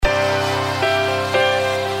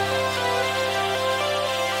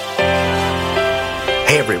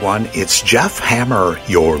everyone. It's Jeff Hammer,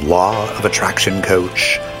 your Law of Attraction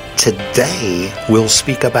coach. Today, we'll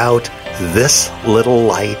speak about this little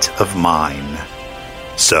light of mine.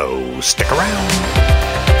 So, stick around.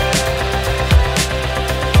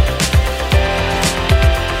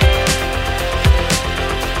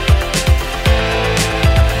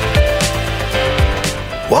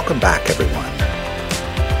 Welcome back, everyone.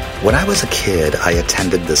 When I was a kid, I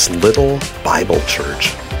attended this little Bible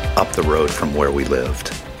church up the road from where we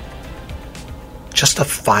lived. Just a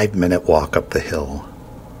 5-minute walk up the hill.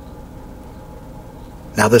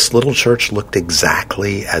 Now, this little church looked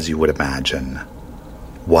exactly as you would imagine.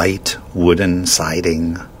 White wooden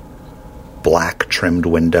siding, black trimmed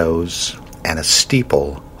windows, and a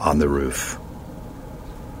steeple on the roof.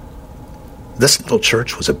 This little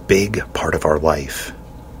church was a big part of our life.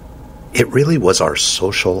 It really was our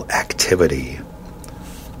social activity.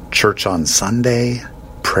 Church on Sunday,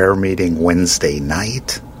 prayer meeting Wednesday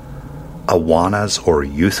night, Awanas or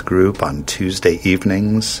youth group on Tuesday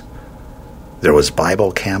evenings. There was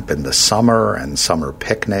Bible camp in the summer and summer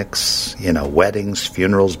picnics, weddings,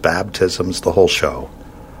 funerals, baptisms, the whole show.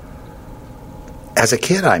 As a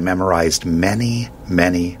kid, I memorized many,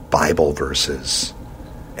 many Bible verses,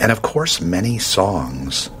 and of course, many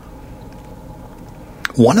songs.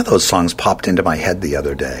 One of those songs popped into my head the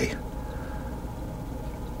other day.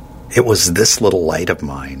 It was This Little Light of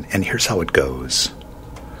Mine, and here's how it goes.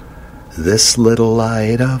 This little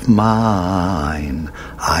light of mine,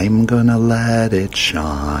 I'm gonna let it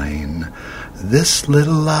shine. This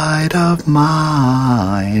little light of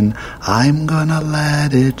mine, I'm gonna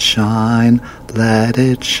let it shine, let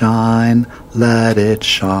it shine, let it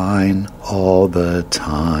shine all the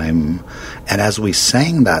time. And as we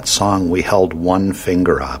sang that song, we held one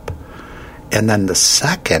finger up. And then the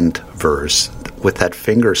second verse, with that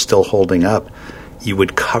finger still holding up, you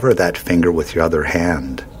would cover that finger with your other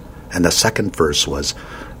hand. And the second verse was,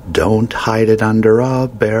 don't hide it under a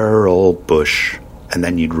barrel bush. And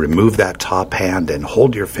then you'd remove that top hand and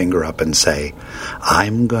hold your finger up and say,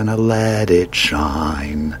 I'm gonna let it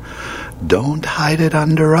shine. Don't hide it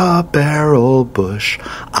under a barrel bush.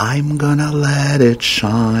 I'm gonna let it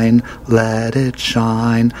shine, let it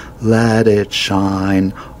shine, let it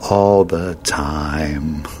shine all the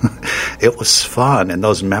time. It was fun, and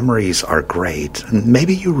those memories are great. And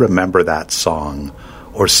maybe you remember that song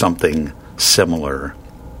or something similar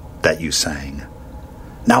that you sang.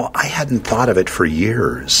 Now, I hadn't thought of it for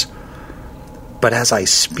years, but as I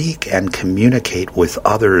speak and communicate with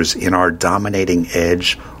others in our Dominating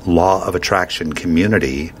Edge Law of Attraction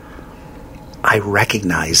community, I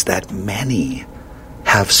recognize that many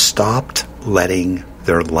have stopped letting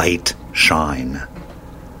their light shine.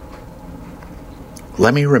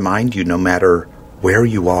 Let me remind you, no matter where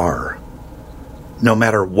you are, no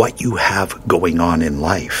matter what you have going on in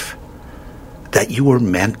life, that you were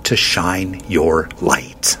meant to shine your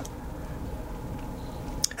light.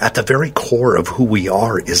 At the very core of who we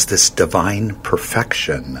are is this divine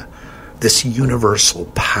perfection, this universal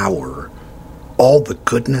power, all the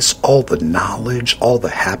goodness, all the knowledge, all the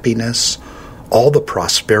happiness, all the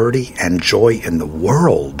prosperity and joy in the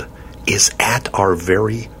world is at our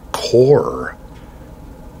very core.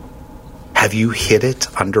 Have you hid it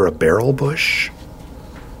under a barrel bush?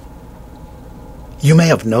 You may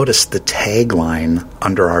have noticed the tagline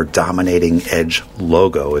under our Dominating Edge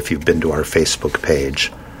logo if you've been to our Facebook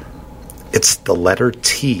page. It's the letter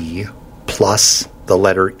T plus the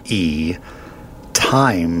letter E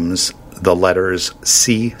times the letters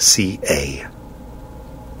CCA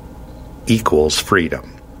equals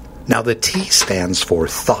freedom. Now the T stands for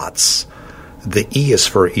thoughts. The E is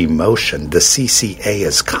for emotion. The CCA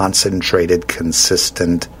is concentrated,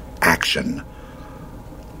 consistent action.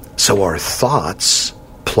 So our thoughts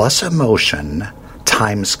plus emotion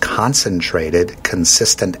times concentrated,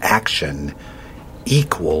 consistent action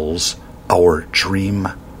equals our dream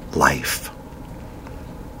life.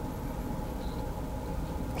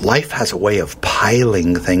 Life has a way of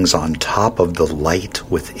piling things on top of the light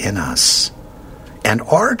within us. And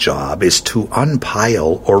our job is to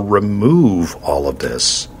unpile or remove all of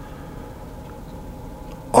this.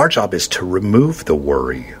 Our job is to remove the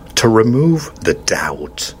worry, to remove the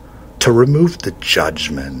doubt, to remove the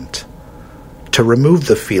judgment, to remove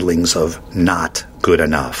the feelings of not good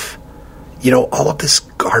enough. All of this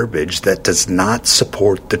garbage that does not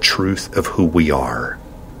support the truth of who we are.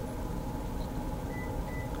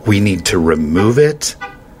 We need to remove it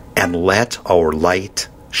and let our light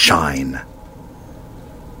shine.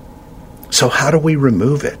 So how do we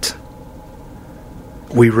remove it?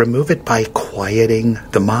 We remove it by quieting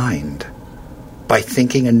the mind, by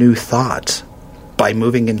thinking a new thought, by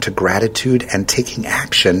moving into gratitude and taking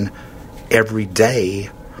action every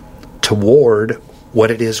day toward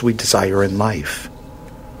what it is we desire in life.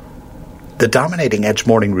 The Dominating Edge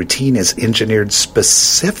morning routine is engineered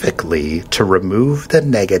specifically to remove the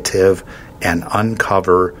negative and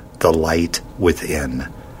uncover the light within.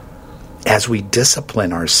 As we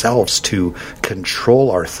discipline ourselves to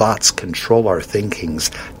control our thoughts, control our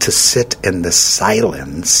thinkings, to sit in the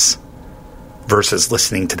silence versus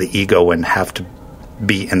listening to the ego and have to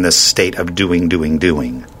be in this state of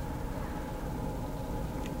doing.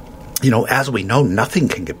 As we know, nothing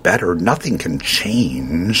can get better, nothing can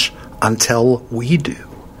change until we do.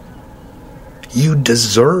 You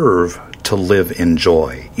deserve to live in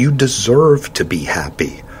joy. You deserve to be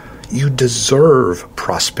happy. You deserve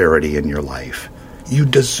prosperity in your life. You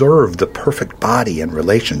deserve the perfect body and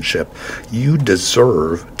relationship. You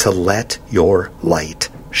deserve to let your light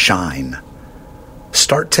shine.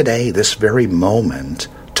 Start today, this very moment,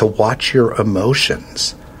 to watch your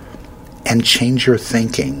emotions and change your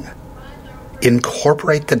thinking.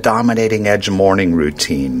 Incorporate the Dominating Edge morning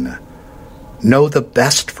routine. Know the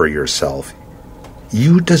best for yourself.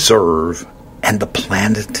 You deserve, and the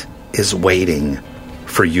planet is waiting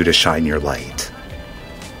for you to shine your light.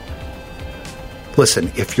 Listen,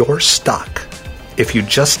 if you're stuck, if you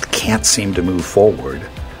just can't seem to move forward,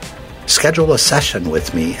 schedule a session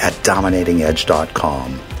with me at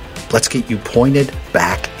dominatingedge.com. Let's get you pointed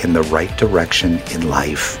back in the right direction in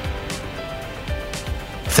life.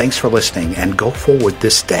 Thanks for listening, and go forward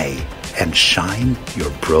this day and shine your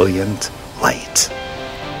brilliant light.